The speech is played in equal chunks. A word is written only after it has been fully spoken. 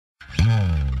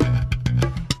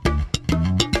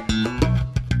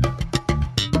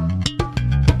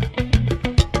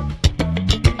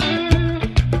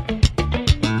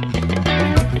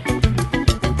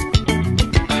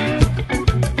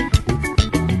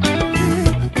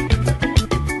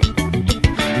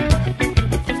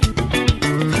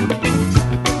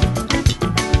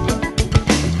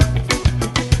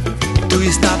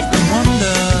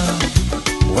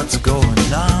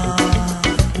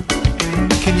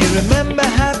remember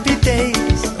happy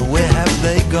days, where have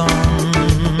they gone?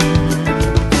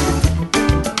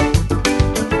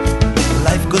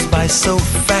 Life goes by so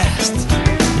fast,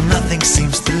 nothing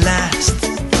seems to last.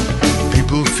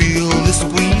 People feel the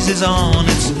squeeze is on,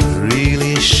 it's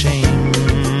really a shame.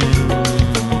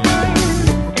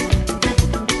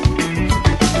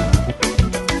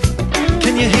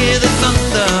 Can you hear the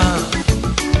thunder?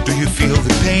 Do you feel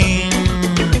the pain?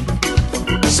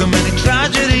 So many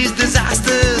tragedies,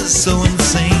 disasters, so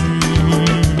insane.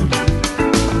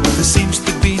 There seems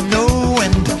to be no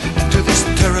end to this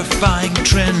terrifying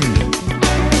trend.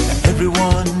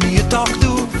 Everyone you talk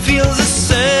to feels the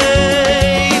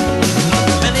same.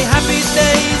 Many happy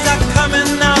days are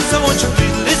coming now, so won't you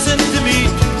please listen to me?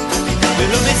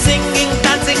 We'll be singing,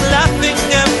 dancing, laughing,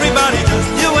 everybody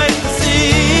just you wait to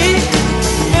see.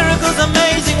 Miracles,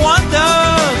 amazing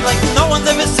wonders, like no one's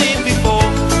ever seen before.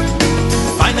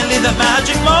 Finally the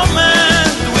magic moment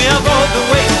we have all been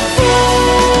waiting for.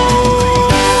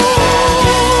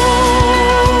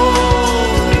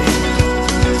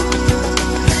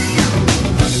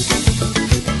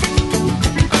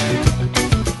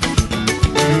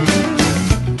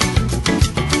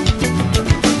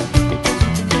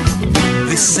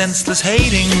 This senseless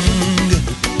hating,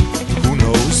 who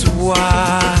knows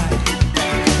why?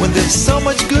 When there's so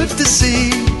much good to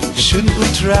see, shouldn't we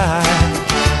try?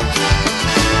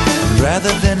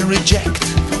 Rather than reject,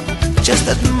 just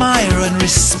admire and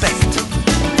respect.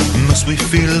 Must we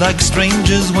feel like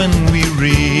strangers when we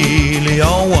really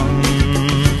are one?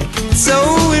 So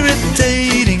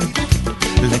irritating,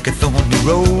 like a thorny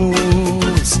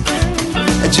rose.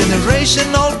 A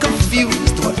generation all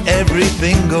confused where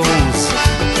everything goes.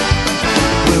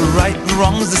 Where right and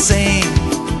wrong's the same,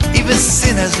 even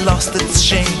sin has lost its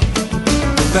shame.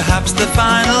 Perhaps the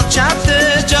final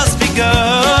chapter's just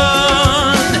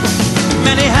begun.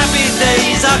 Many happy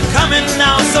days are coming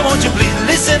now, so won't you please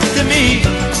listen to me?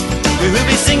 We will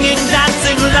be singing,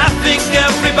 dancing, laughing,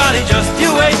 everybody just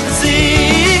you wait and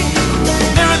see.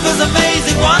 Miracles,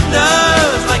 amazing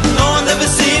wonders, like no one's ever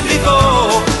seen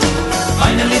before.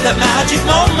 Finally that magic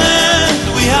moment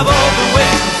we have all been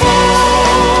waiting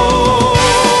for.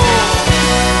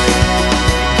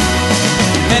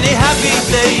 Many happy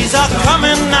days are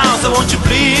coming now, so won't you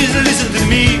please listen to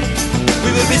me? We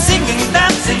will be singing,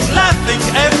 dancing, laughing,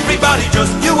 everybody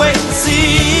just you wait and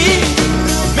see.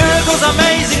 Miracles,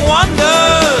 amazing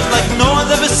wonders, like no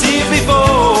one's ever seen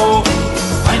before.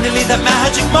 Finally that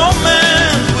magic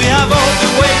moment we have all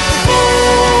been waiting for.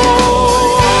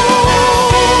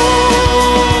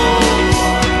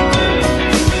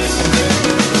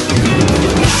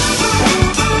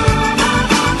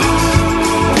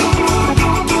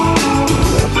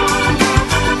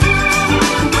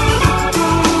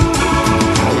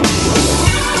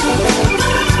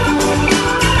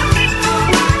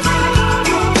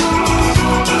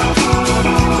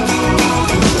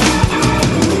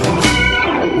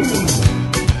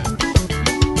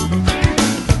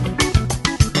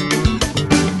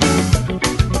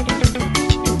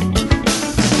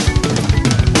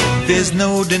 There's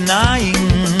no denying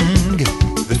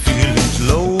the feeling's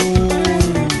low.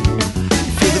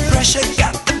 Feel the pressure,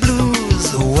 got the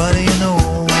blues, what do you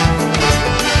know?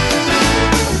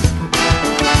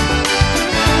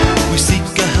 We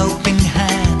seek a helping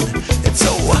hand, it's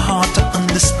so hard to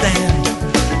understand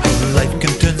how life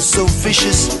can turn so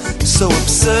vicious, so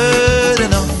absurd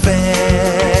and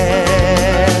unfair.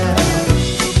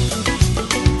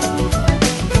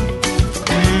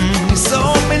 We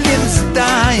saw millions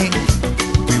dying,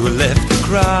 we were left to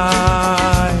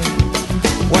cry,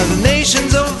 while the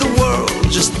nations of the world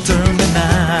just turned an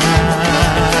eye.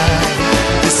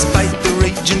 Despite the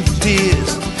raging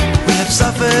tears we have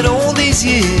suffered all these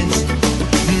years,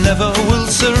 never will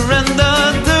surrender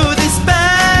to despair.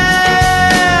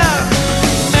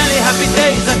 Many happy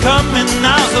days are coming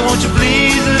now, so won't you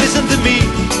please listen to me?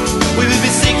 We will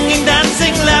be singing,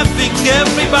 dancing, laughing,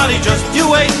 everybody just you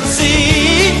wait and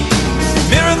see.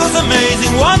 Miracles,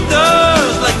 amazing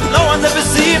wonders, like no one's ever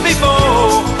seen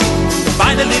before.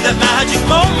 Finally that magic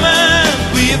moment